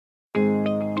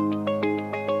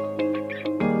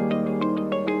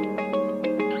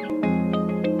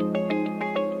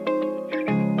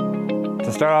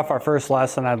start off our first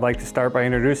lesson, I'd like to start by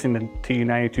introducing the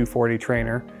TU-9240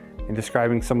 trainer and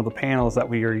describing some of the panels that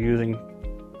we are using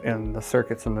in the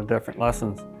circuits in the different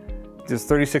lessons. There's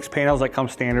 36 panels that come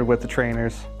standard with the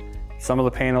trainers. Some of the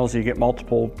panels, you get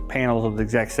multiple panels of the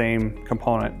exact same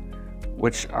component,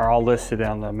 which are all listed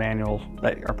on the manuals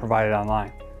that are provided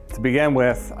online. To begin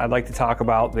with, I'd like to talk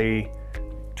about the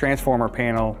transformer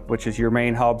panel, which is your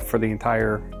main hub for the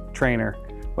entire trainer.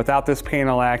 Without this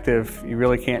panel active, you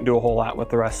really can't do a whole lot with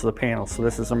the rest of the panels, so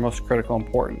this is the most critical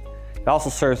important. It also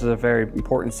serves as a very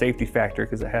important safety factor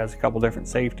because it has a couple different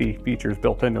safety features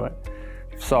built into it.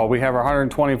 So we have our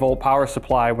 120 volt power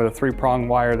supply with a 3-prong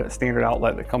wire, that standard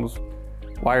outlet that comes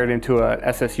wired into a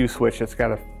SSU switch that's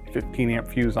got a 15 amp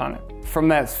fuse on it. From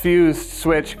that fused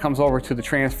switch comes over to the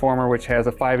transformer, which has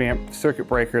a 5 amp circuit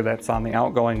breaker that's on the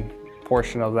outgoing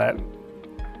portion of that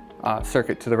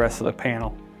circuit to the rest of the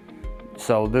panel.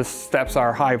 So this steps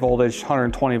our high voltage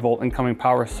 120 volt incoming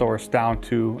power source down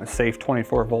to a safe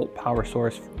 24 volt power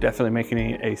source, definitely making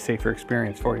it a safer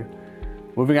experience for you.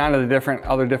 Moving on to the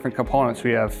other different components,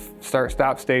 we have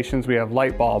start-stop stations, we have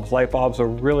light bulbs. Light bulbs are a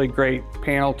really great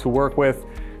panel to work with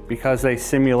because they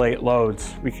simulate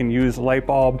loads. We can use a light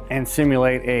bulb and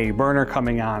simulate a burner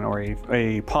coming on or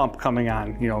a pump coming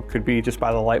on. You know, it could be just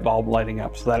by the light bulb lighting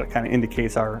up, so that kind of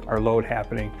indicates our load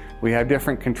happening. We have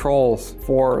different controls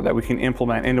that we can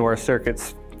implement into our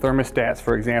circuits. Thermostats,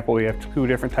 for example, we have 2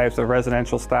 different types of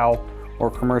residential style or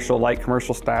light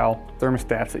commercial style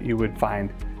thermostats that you would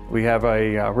find. We have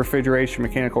a refrigeration,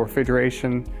 mechanical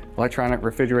refrigeration, electronic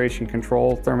refrigeration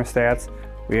control thermostats.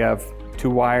 We have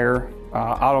 2-wire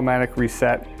automatic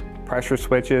reset pressure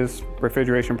switches,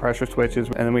 refrigeration pressure switches,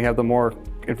 and then we have the more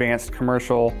advanced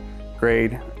commercial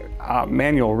grade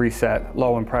manual reset,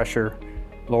 low and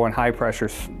high pressure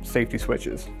safety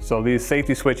switches. So these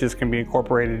safety switches can be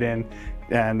incorporated in,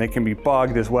 and they can be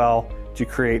bugged as well to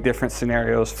create different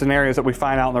scenarios that we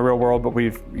find out in the real world, but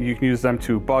you can use them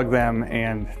to bug them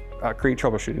and create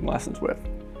troubleshooting lessons with.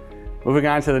 Moving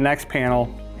on to the next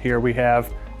panel, here we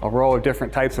have a row of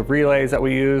different types of relays that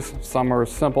we use. Some are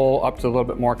simple up to a little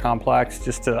bit more complex,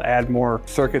 just to add more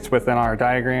circuits within our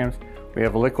diagrams. We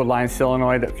have a liquid line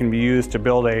solenoid that can be used to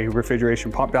build a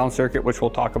refrigeration pump down circuit, which we'll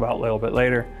talk about a little bit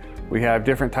later. We have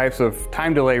different types of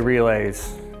time delay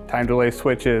relays, time delay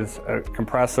switches, a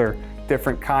compressor,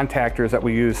 different contactors that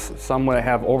we use. Some that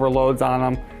have overloads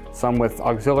on them, some with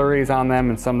auxiliaries on them,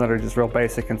 and some that are just real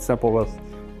basic and simple with.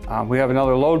 We have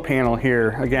another load panel here.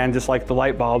 Again, just like the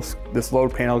light bulbs, this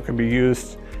load panel can be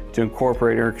used to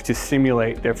incorporate or to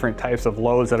simulate different types of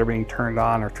loads that are being turned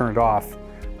on or turned off.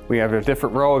 We have a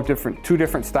different row of 2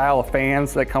 different style of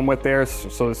fans that come with theirs.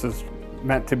 So this is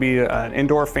meant to be an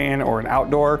indoor fan or an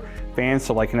outdoor fan,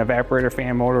 so like an evaporator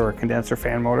fan motor or a condenser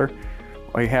fan motor.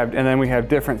 And then we have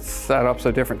different setups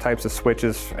of different types of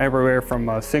switches, everywhere from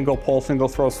a single pole, single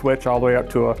throw switch all the way up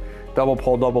to a double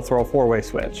pole, double throw 4-way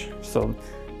switch. So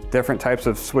different types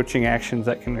of switching actions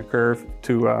that can occur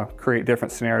to create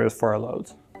different scenarios for our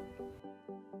loads.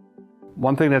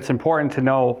 One thing that's important to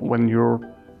know when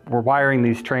we're wiring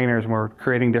these trainers and we're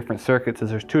creating different circuits is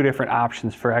there's 2 different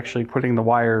options for actually putting the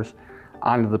wires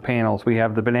onto the panels. We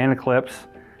have the banana clips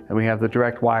and we have the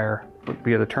direct wire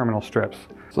via the terminal strips.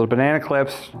 So the banana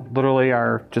clips literally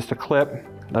are just a clip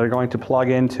that are going to plug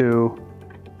into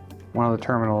one of the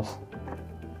terminals.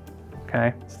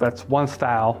 Okay, so that's one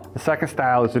style. The second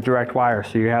style is the direct wire.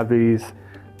 So you have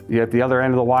the other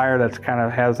end of the wire that's kind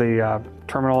of has a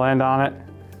terminal end on it.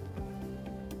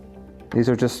 These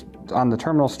are just on the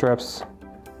terminal strips.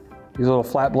 These little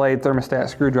flat blade thermostat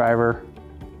screwdriver.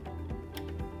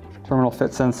 Terminal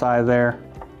fits inside there,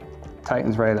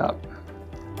 tightens right up.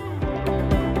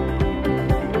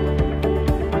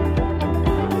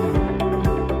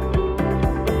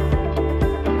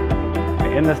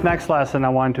 In this next lesson, I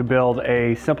wanted to build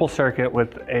a simple circuit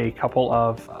with a couple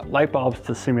of light bulbs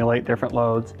to simulate different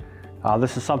loads.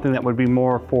 This is something that would be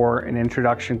more for an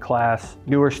introduction class,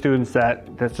 newer students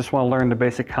that just want to learn the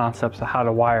basic concepts of how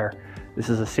to wire. This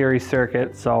is a series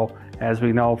circuit, so as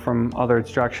we know from other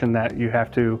instruction that you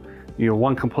have to,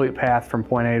 one complete path from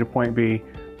point A to point B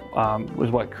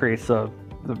is what creates the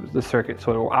circuit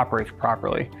so it operates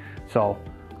properly. So,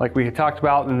 like we had talked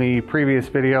about in the previous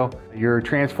video, your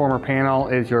transformer panel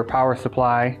is your power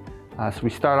supply. So we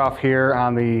start off here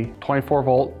on the 24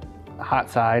 volt hot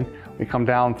side. We come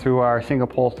down through our single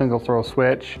pole, single throw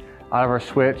switch, out of our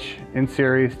switch in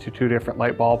series to 2 different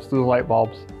light bulbs, through the light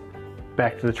bulbs,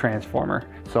 back to the transformer.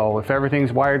 So if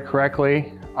everything's wired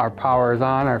correctly, our power is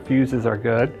on, our fuses are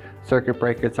good, circuit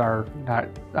breakers are not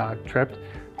tripped.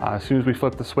 As soon as we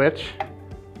flip the switch,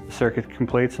 the circuit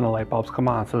completes and the light bulbs come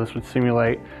on. So this would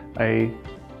simulate a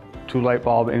 2 light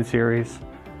bulb in series,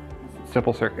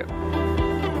 simple circuit.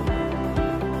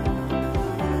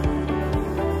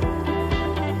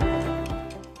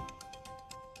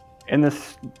 In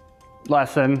this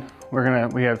lesson,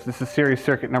 this is series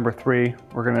circuit number 3.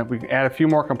 We can add a few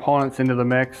more components into the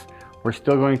mix. We're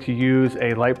still going to use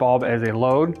a light bulb as a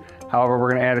load. However, we're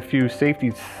going to add a few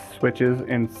safety switches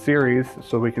in series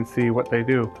so we can see what they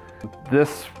do.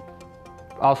 This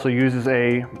also uses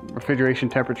a refrigeration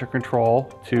temperature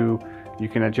control you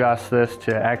can adjust this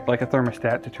to act like a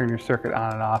thermostat to turn your circuit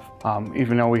on and off,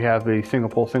 even though we have the single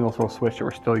pole, single throw switch that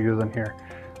we're still using here.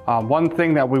 One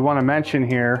thing that we want to mention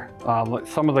here,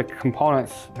 some of the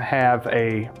components have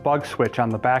a bug switch on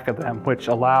the back of them, which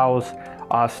allows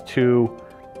us to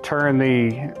turn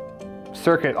the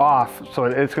circuit off. So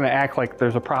it's going to act like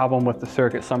there's a problem with the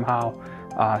circuit somehow.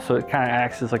 So it kind of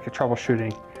acts as like a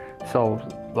troubleshooting. So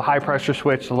the high pressure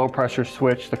switch, the low pressure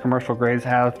switch, the commercial grades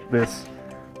have this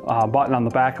button on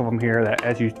the back of them here that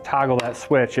as you toggle that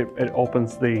switch, it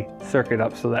opens the circuit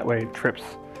up so that way it trips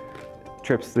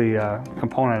the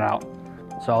component out.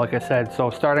 So like I said, so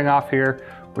starting off here,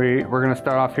 we're going to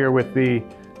start off here with the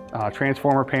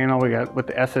transformer panel. We got with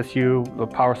the SSU, the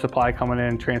power supply coming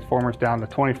in, transformers down to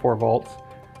 24 volts.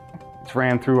 It's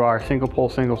ran through our single pole,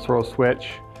 single throw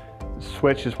switch. The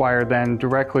switch is wired then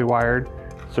directly wired.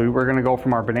 So we're going to go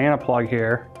from our banana plug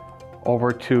here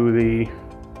over to the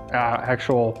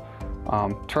actual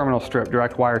terminal strip,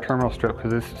 direct wire terminal strip,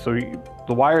 because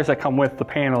the wires that come with the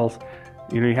panels,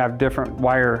 you have different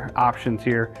wire options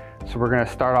here. So we're going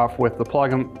to start off with the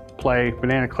plug and play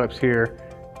banana clips here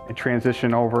and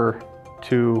transition over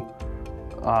to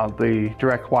the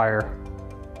direct wire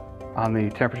on the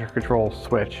temperature control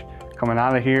switch. Coming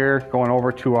out of here, going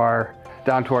over to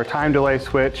down to our time delay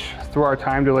switch, through our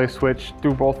time delay switch,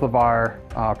 through both of our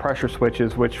pressure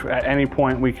switches, which at any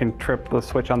point we can trip the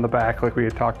switch on the back like we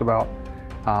had talked about,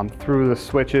 through the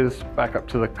switches back up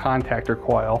to the contactor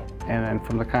coil, and then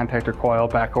from the contactor coil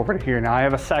back over to here. Now I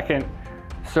have a second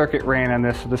circuit ran on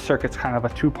this, so this circuit's kind of a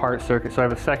 2-part circuit. So I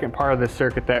have a second part of this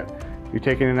circuit that you're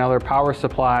taking another power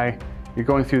supply, you're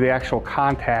going through the actual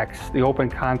contacts, the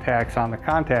open contacts on the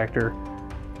contactor,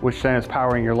 which then is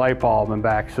powering your light bulb and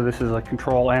back. So this is a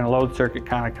control and a load circuit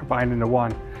kind of combined into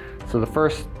one. So the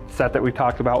first set that we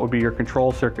talked about would be your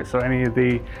control circuit. So any of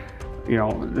the,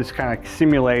 this kind of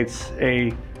simulates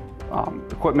a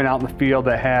equipment out in the field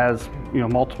that has,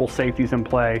 multiple safeties in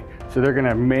play. So they're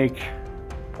gonna make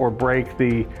or break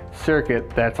the circuit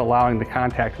that's allowing the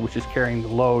contactor, which is carrying the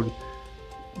load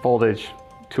voltage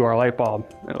to our light bulb.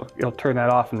 It'll turn that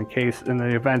off in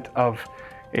the event of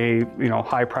a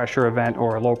high pressure event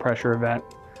or a low pressure event.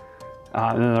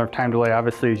 And then our time delay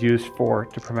obviously is used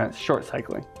to prevent short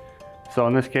cycling. So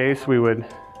in this case, we would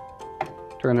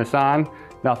turn this on.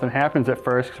 Nothing happens at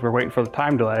first because we're waiting for the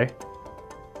time delay.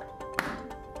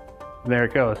 There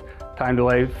it goes. Time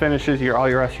delay finishes, all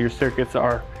your rest of your circuits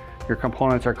your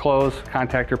components are closed,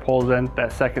 contactor pulls in.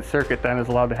 That second circuit then is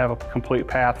allowed to have a complete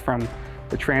path from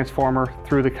the transformer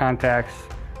through the contacts,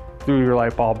 through your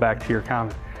light bulb back to your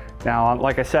common. Now,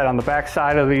 like I said, on the back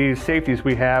side of these safeties,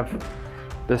 we have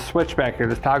this switch back here,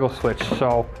 this toggle switch.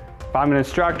 So if I'm an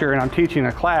instructor and I'm teaching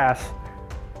a class,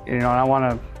 and I want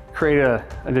to create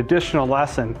an additional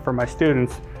lesson for my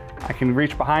students, I can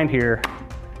reach behind here,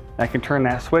 and I can turn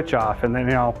that switch off. And then,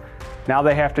 now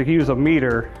they have to use a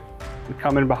meter and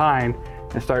come in behind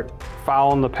and start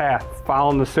following the path,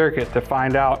 following the circuit to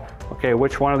find out, okay,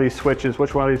 which one of these switches,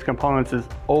 which one of these components is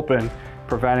open,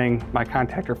 preventing my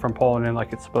contactor from pulling in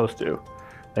like it's supposed to.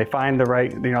 They find the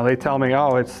right, they tell me,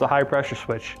 oh, it's the high pressure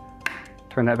switch.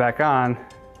 Turn that back on,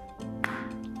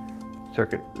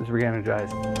 circuit is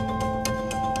re-energized.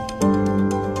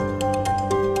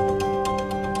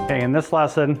 Okay, in this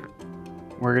lesson,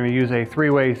 we're going to use a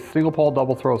 3-way single pole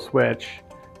double throw switch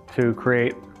to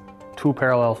create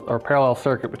parallel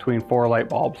circuit between 4 light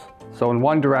bulbs. So in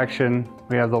one direction,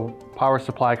 we have the power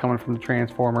supply coming from the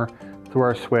transformer through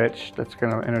our switch that's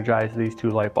going to energize these 2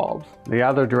 light bulbs. The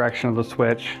other direction of the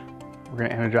switch, we're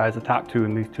going to energize the top 2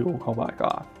 and these 2 will go back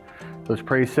off. So it's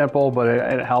pretty simple, but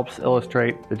it helps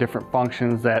illustrate the different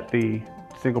functions that the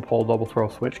single pole double throw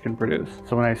switch can produce.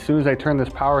 So as soon as I turn this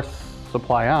power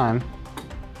supply on,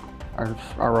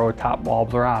 our row of top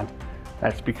bulbs are on.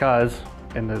 That's because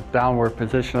in the downward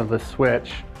position of the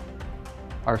switch,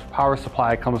 our power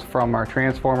supply comes from our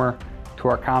transformer to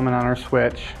our common on our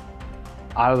switch,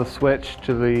 out of the switch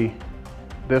to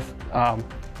this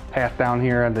path down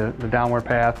here, and the downward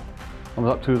path comes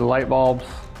up to the light bulbs,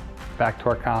 back to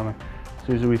our common. As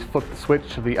soon as we flip the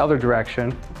switch to the other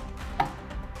direction,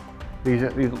 these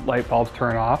light bulbs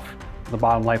turn off. the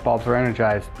bottom light bulbs are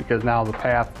energized, because now the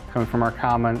path coming from our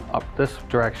common up this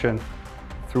direction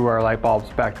through our light bulbs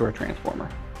back to our transformer.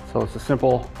 So it's a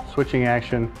simple switching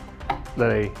action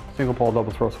that a single pole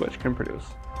double throw switch can produce.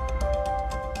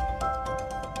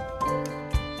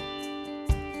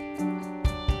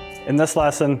 In this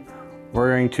lesson, we're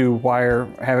going to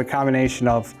have a combination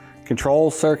of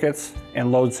control circuits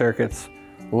and load circuits.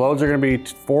 The loads are going to be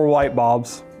 4 light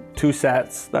bulbs, 2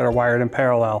 sets that are wired in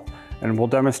parallel, and we'll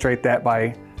demonstrate that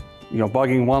by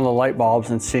bugging one of the light bulbs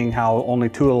and seeing how only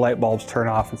 2 of the light bulbs turn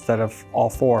off instead of all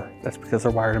 4. That's because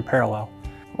they're wired in parallel.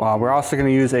 We're also going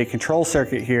to use a control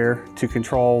circuit here to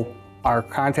control our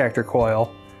contactor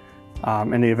coil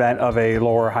in the event of a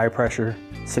lower high pressure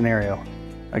scenario.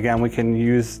 Again, we can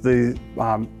use the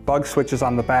bug switches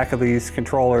on the back of these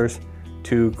controllers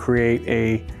to create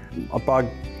a bug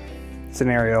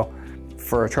scenario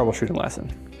for a troubleshooting lesson.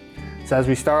 So as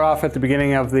we start off at the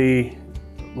beginning of the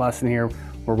lesson here,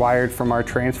 we're wired from our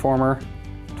transformer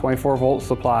 24-volt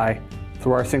supply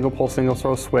through our single pole single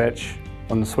throw switch.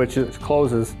 When the switch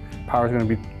closes, power is going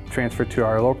to be transferred to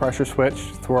our low pressure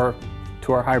switch to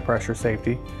our high pressure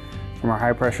safety. From our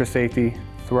high pressure safety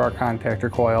through our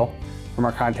contactor coil. From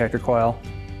our contactor coil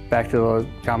back to the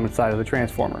common side of the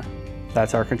transformer.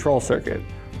 That's our control circuit.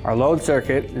 Our load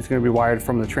circuit is going to be wired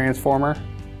from the transformer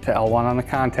to L1 on the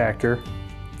contactor.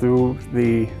 Through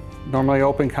the normally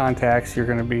open contacts, you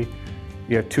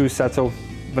have 2 sets of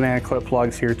banana clip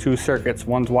plugs here, 2 circuits.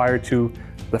 One's wired to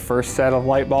the first set of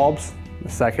light bulbs, the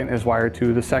second is wired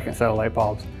to the second set of light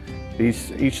bulbs.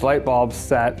 Each light bulb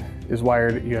set is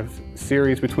wired, you have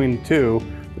series between the 2,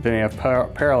 but then you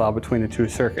have parallel between the 2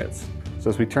 circuits. So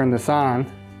as we turn this on,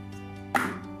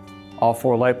 all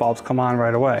 4 light bulbs come on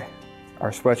right away.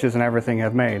 Our switches and everything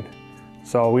have made.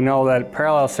 So we know that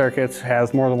parallel circuits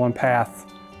has more than one path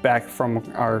back from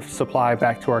our supply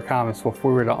back to our common. So if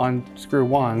we were to unscrew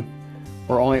one,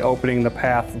 we're only opening the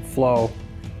path of flow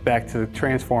back to the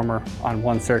transformer on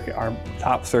one circuit. Our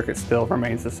top circuit still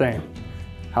remains the same.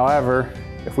 However,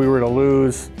 if we were to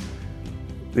lose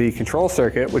the control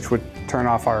circuit, which would turn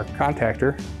off our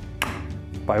contactor,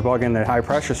 by bugging the high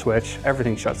pressure switch,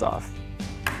 everything shuts off.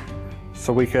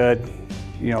 So we could,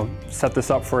 set this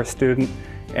up for a student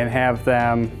and have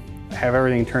them have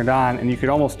everything turned on, and you could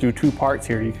almost do 2 parts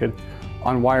here. You could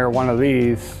unwire one of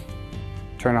these,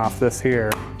 turn off this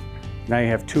here. Now you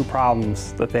have 2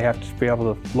 problems that they have to be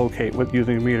able to locate with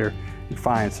using a meter and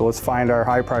find. So let's find our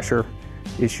high pressure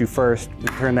issue first. We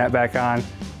turn that back on.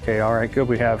 Okay, all right, good.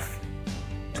 We have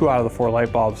 2 out of the 4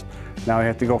 light bulbs. Now we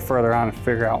have to go further on and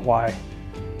figure out why.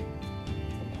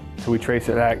 So we trace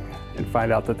it back and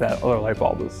find out that that other light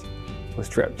bulb was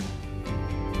tripped.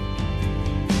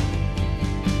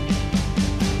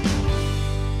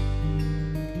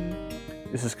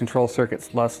 This is control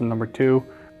circuits lesson number 2.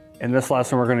 In this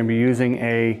lesson, we're going to be using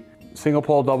a single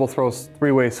pole double throw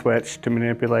 3-way switch to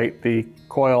manipulate the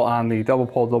coil on the double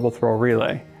pole double throw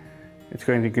relay. It's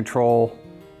going to control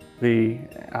the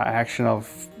action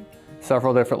of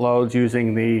several different loads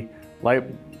using the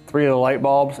 3 of the light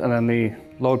bulbs and then the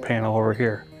load panel over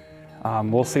here.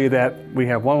 We'll see that we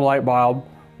have 1 light bulb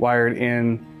wired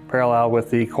in parallel with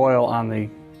the coil on the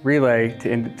relay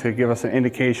to give us an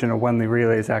indication of when the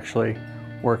relay is actually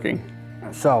working.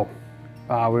 So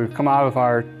we've come out of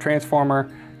our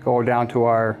transformer, go down to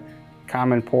our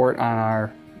common port on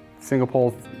our single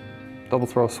pole double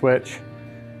throw switch.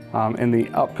 In the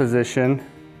up position,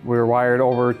 we're wired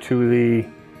over to the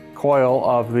coil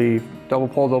of the double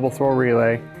pole double throw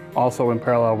relay, also in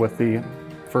parallel with the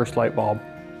first light bulb.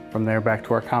 From there back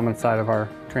to our common side of our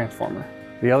transformer.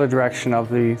 The other direction of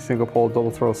the single pole double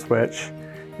throw switch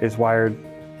is wired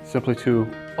simply to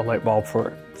a light bulb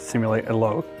to simulate a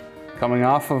load. Coming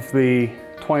off of the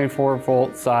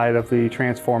 24-volt side of the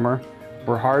transformer,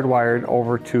 we're hardwired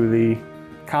over to the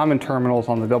common terminals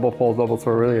on the double pole double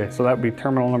throw relay. So that would be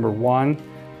terminal number 1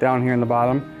 down here in the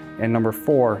bottom and number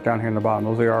 4 down here in the bottom.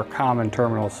 Those are our common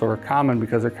terminals. So they're common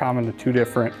because they're common to 2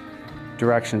 different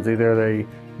directions. Either they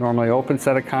normally open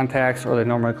set of contacts or the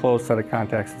normally closed set of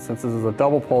contacts. And since this is a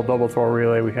double pole double throw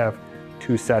relay, we have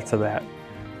 2 sets of that.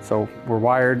 So we're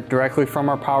wired directly from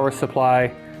our power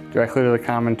supply directly to the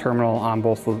common terminal on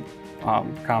both the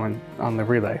on the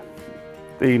relay.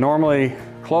 The normally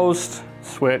closed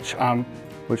switch, or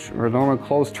normally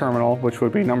closed terminal, which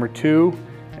would be number 2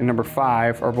 and number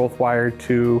 5, are both wired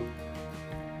to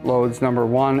loads number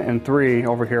 1 and 3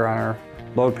 over here on our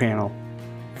load panel.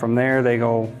 From there,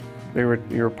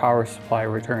 your power supply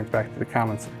returns back to the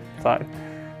common side.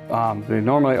 The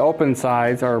normally open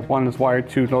sides are, one is wired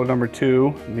to load number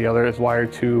 2, and the other is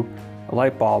wired to a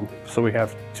light bulb. So we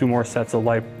have 2 more sets of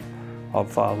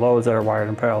loads that are wired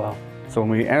in parallel. So when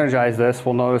we energize this,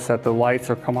 we'll notice that the lights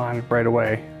will come on right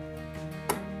away.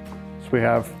 So we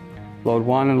have load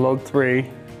 1 and load 3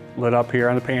 lit up here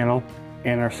on the panel,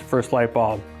 and our first light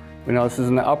bulb. We know this is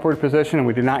in the upward position, and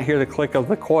we did not hear the click of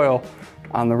the coil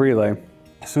on the relay.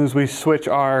 As soon as we switch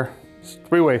our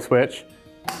three-way switch,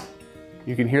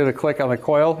 you can hear the click on the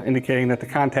coil indicating that the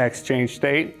contacts change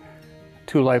state.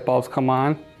 2 light bulbs come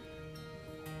on.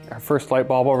 Our first light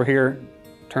bulb over here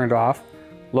turned off.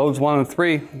 Loads 1 and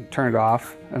 3 turned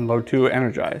off, and load 2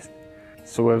 energized.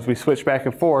 So as we switch back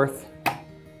and forth,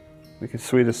 we can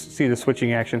see the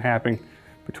switching action happening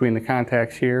between the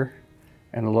contacts here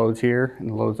and the loads here and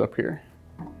the loads up here.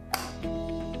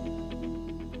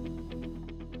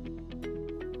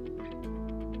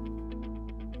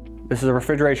 This is a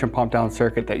refrigeration pump down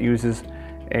circuit that uses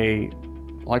an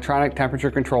electronic temperature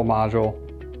control module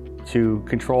to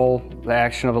control the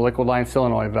action of a liquid line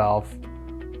solenoid valve.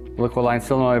 The liquid line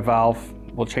solenoid valve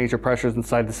will change the pressures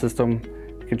inside the system,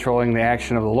 controlling the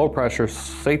action of the low pressure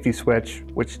safety switch,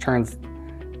 which turns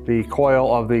the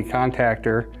coil of the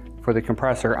contactor for the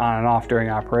compressor on and off during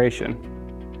operation.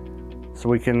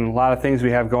 So a lot of things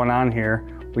we have going on here.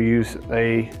 We use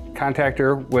a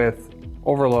contactor with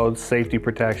overload safety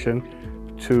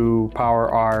protection to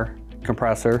power our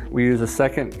compressor. We use a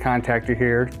second contactor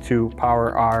here to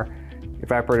power our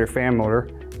evaporator fan motor.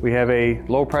 We have a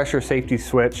low pressure safety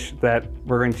switch that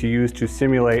we're going to use to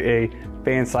simulate a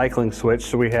fan cycling switch,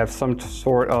 so we have some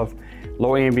sort of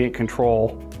low ambient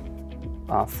control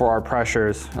for our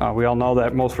pressures. We all know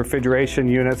that most refrigeration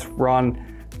units run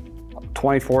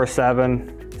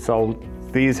 24/7, so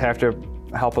these have to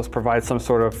help us provide some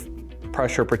sort of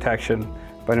pressure protection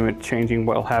by changing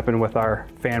what will happen with our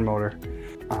fan motor.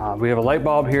 We have a light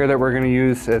bulb here that we're going to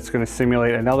use. It's going to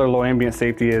simulate another low ambient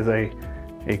safety as a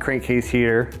crankcase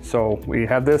heater. So we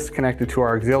have this connected to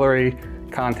our auxiliary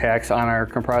contacts on our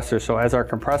compressor. So as our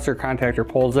compressor contactor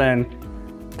pulls in,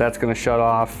 that's going to shut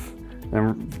off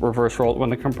and reverse roll. When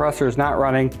the compressor is not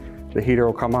running, the heater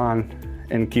will come on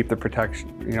and keep the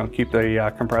protection, keep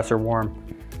the compressor warm.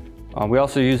 We're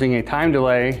also using a time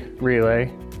delay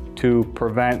relay to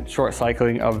prevent short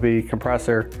cycling of the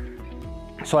compressor.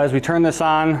 So as we turn this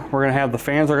on, we're going to have the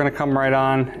fans are going to come right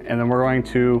on, and then we're going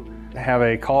to have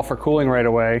a call for cooling right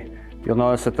away. You'll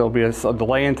notice that there'll be a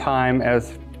delay in time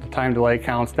as the time delay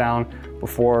counts down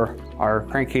before our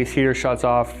crankcase heater shuts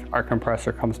off, our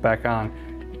compressor comes back on.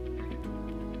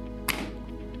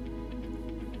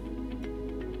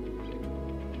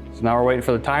 So now we're waiting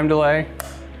for the time delay.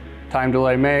 Time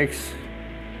delay makes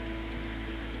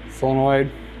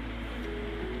solenoid.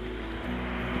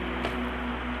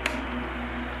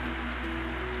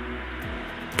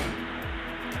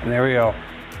 And there we go.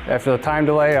 After the time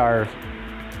delay, our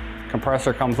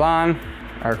compressor comes on,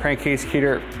 our crankcase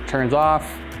heater turns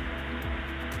off,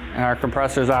 and our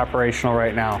compressor is operational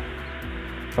right now.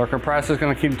 So our compressor is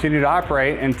going to continue to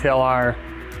operate until our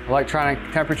electronic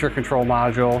temperature control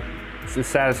module is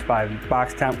satisfied.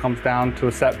 Box temp comes down to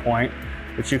a set point,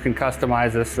 which you can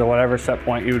customize this to whatever set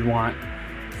point you would want.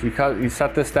 So you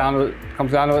set this down,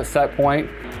 comes down to its set point.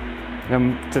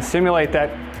 Then to simulate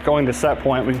that going to set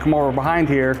point, we can come over behind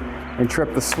here and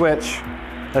trip the switch.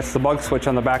 That's the bug switch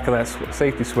on the back of that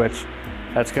safety switch.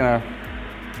 That's gonna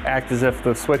act as if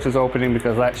the switch is opening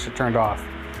because that's turned off.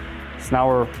 So now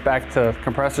we're back to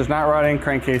compressor's not running,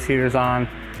 crankcase heater's on,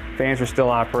 fans are still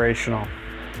operational.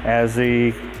 As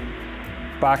the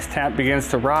box temp begins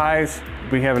to rise,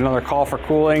 we have another call for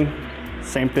cooling.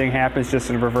 Same thing happens, just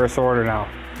in reverse order now.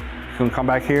 We can come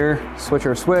back here, switch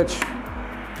our switch.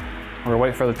 We're gonna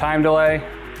wait for the time delay.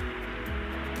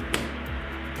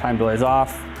 Time delay's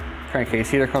off, crankcase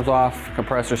heater comes off,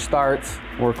 compressor starts,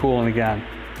 we're cooling again.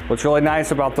 What's really nice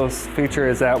about this feature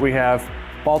is that we have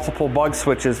multiple bug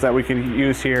switches that we can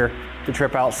use here to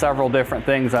trip out several different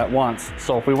things at once.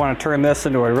 So if we want to turn this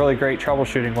into a really great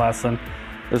troubleshooting lesson,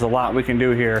 there's a lot we can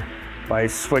do here by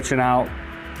switching out,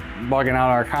 bugging out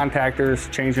our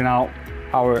contactors, changing out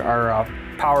how our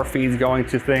power feeds going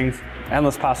to things.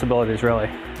 Endless possibilities, really.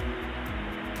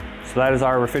 So that is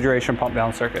our refrigeration pump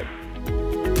down circuit.